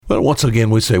Well, once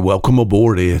again, we say welcome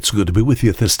aboard. It's good to be with you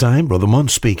at this time. Brother Munn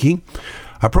speaking.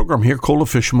 Our program here, Cola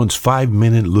Fisherman's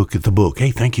 5-Minute Look at the Book.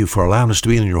 Hey, thank you for allowing us to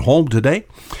be in your home today.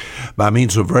 By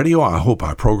means of radio, I hope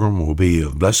our program will be a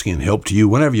blessing and help to you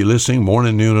whenever you're listening,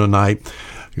 morning, noon, or night.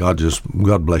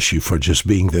 God bless you for just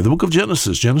being there. The book of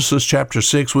Genesis chapter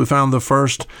 6, we found the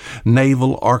first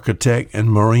naval architect and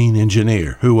marine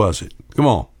engineer. Who was it? Come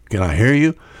on, can I hear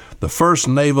you? The first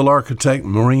naval architect,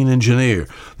 marine engineer,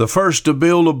 the first to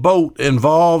build a boat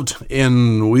involved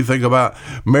in, we think about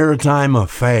maritime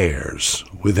affairs.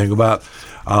 We think about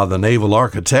the naval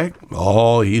architect.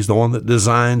 Oh, he's the one that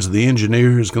designs. The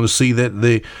engineer is going to see that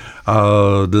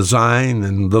the design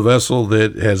and the vessel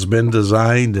that has been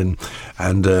designed and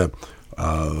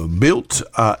built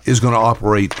is going to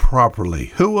operate properly.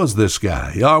 Who was this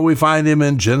guy? We find him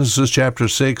in Genesis chapter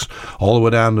 6, all the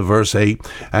way down to verse 8,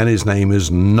 and his name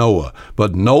is Noah.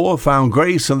 But Noah found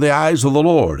grace in the eyes of the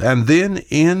Lord. And then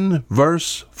in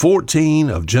verse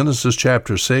 14 of Genesis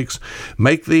chapter 6,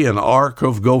 make thee an ark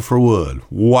of gopher wood.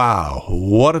 Wow,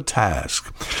 what a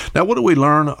task. Now, what do we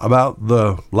learn about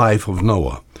the life of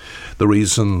Noah? The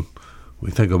reason we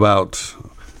think about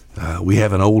we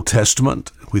have an Old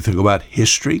Testament. We think about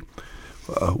history.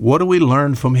 What do we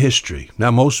learn from history?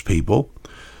 Now, most people,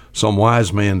 some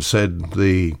wise men said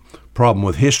the problem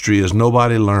with history is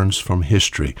nobody learns from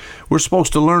history. We're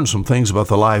supposed to learn some things about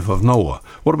the life of Noah.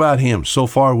 What about him? So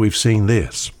far, we've seen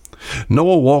this.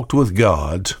 Noah walked with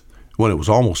God when it was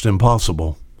almost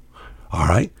impossible. All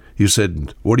right? You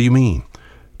said, what do you mean?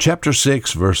 Chapter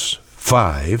 6, verse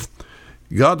 5,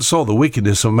 God saw the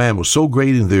wickedness of man was so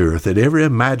great in the earth that every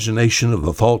imagination of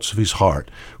the thoughts of his heart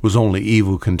was only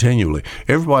evil continually.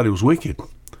 Everybody was wicked.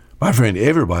 My friend,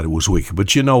 everybody was wicked.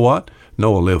 But you know what?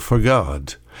 Noah lived for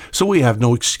God. So we have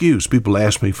no excuse. People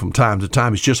ask me from time to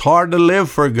time, it's just hard to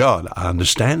live for God. I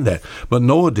understand that. But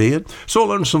Noah did. So I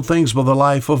learned some things about the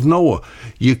life of Noah.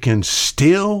 You can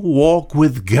still walk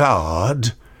with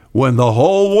God when the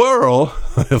whole world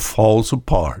falls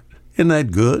apart. Isn't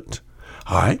that good?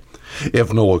 All right.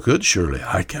 If Noah could, surely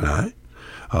I can.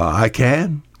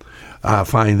 I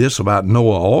find this about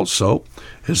Noah also,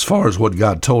 as far as what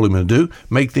God told him to do,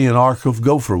 make thee an ark of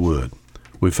gopher wood.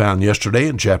 We found yesterday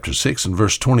in chapter 6 and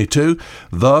verse 22,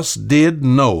 thus did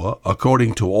Noah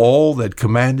according to all that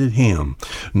commanded him.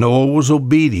 Noah was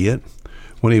obedient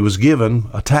when he was given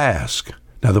a task.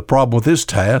 Now the problem with this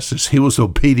task is he was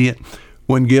obedient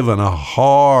when given a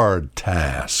hard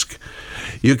task.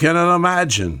 You cannot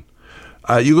imagine.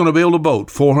 You're going to build a boat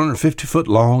 450 foot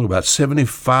long, about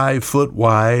 75 foot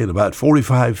wide, about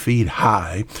 45 feet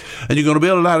high, and you're going to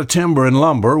build it out of timber and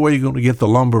lumber. Where are you going to get the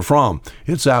lumber from?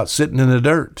 It's out sitting in the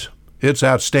dirt. It's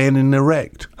out standing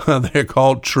erect. They're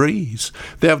called trees.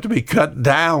 They have to be cut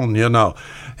down, They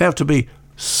have to be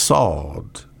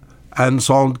sawed and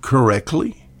sawed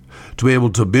correctly. To be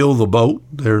able to build the boat,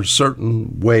 there's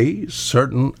certain ways,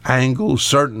 certain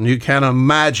angles, you can't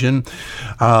imagine.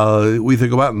 We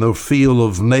think about in the field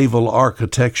of naval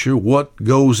architecture, what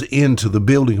goes into the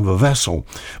building of a vessel.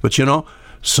 But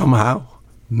somehow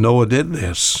Noah did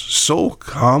this. So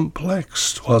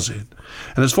complex was it.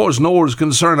 And as far as Noah is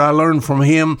concerned, I learned from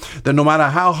him that no matter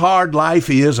how hard life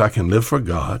is, I can live for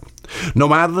God. No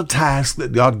matter the task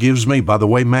that God gives me. By the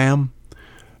way, ma'am,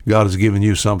 God has given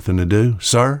you something to do,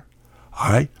 sir. All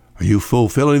right, are you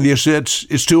fulfilling this?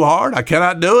 It's too hard. I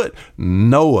cannot do it.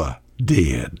 Noah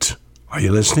did. Are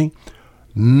you listening?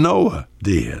 Noah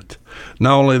did.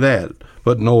 Not only that,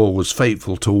 but Noah was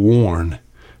faithful to warn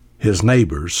his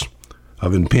neighbors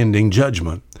of impending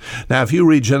judgment. Now, if you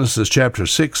read Genesis chapter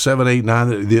 6, 7, 8,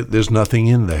 9, there's nothing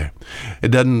in there. It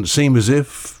doesn't seem as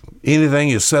if anything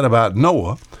is said about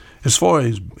Noah as far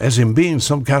as him being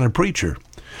some kind of preacher.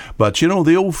 But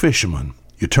the old fisherman,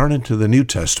 you turn into the New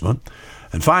Testament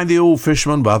and find the old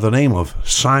fisherman by the name of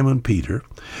Simon Peter.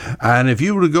 And if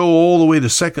you were to go all the way to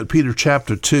 2 Peter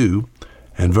chapter 2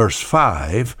 and verse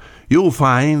 5, you'll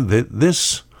find that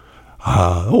this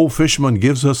old fisherman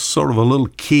gives us sort of a little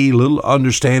key, little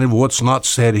understanding of what's not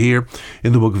said here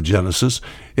in the book of Genesis.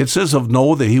 It says of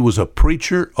Noah that he was a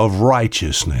preacher of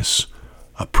righteousness,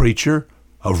 a preacher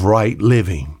of right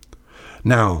living.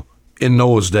 Now, in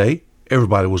Noah's day,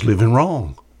 everybody was living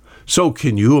wrong. So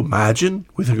can you imagine?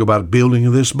 We think about building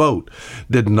of this boat.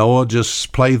 Did Noah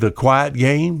just play the quiet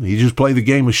game? He just played the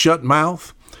game of shut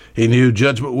mouth? He knew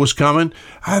judgment was coming,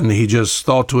 and he just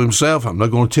thought to himself, I'm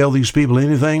not going to tell these people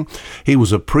anything. He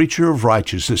was a preacher of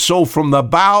righteousness. So from the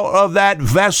bow of that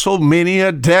vessel, many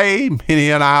a day, many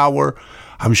an hour,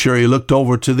 I'm sure he looked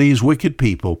over to these wicked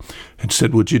people and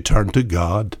said, would you turn to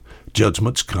God?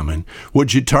 Judgment's coming.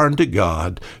 Would you turn to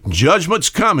God? Judgment's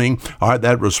coming. All right,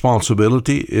 that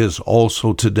responsibility is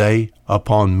also today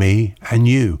upon me and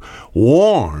you.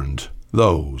 Warned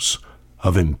those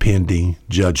of impending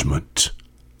judgment.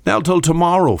 Now till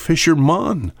tomorrow, Fisher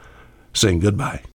Munn saying goodbye.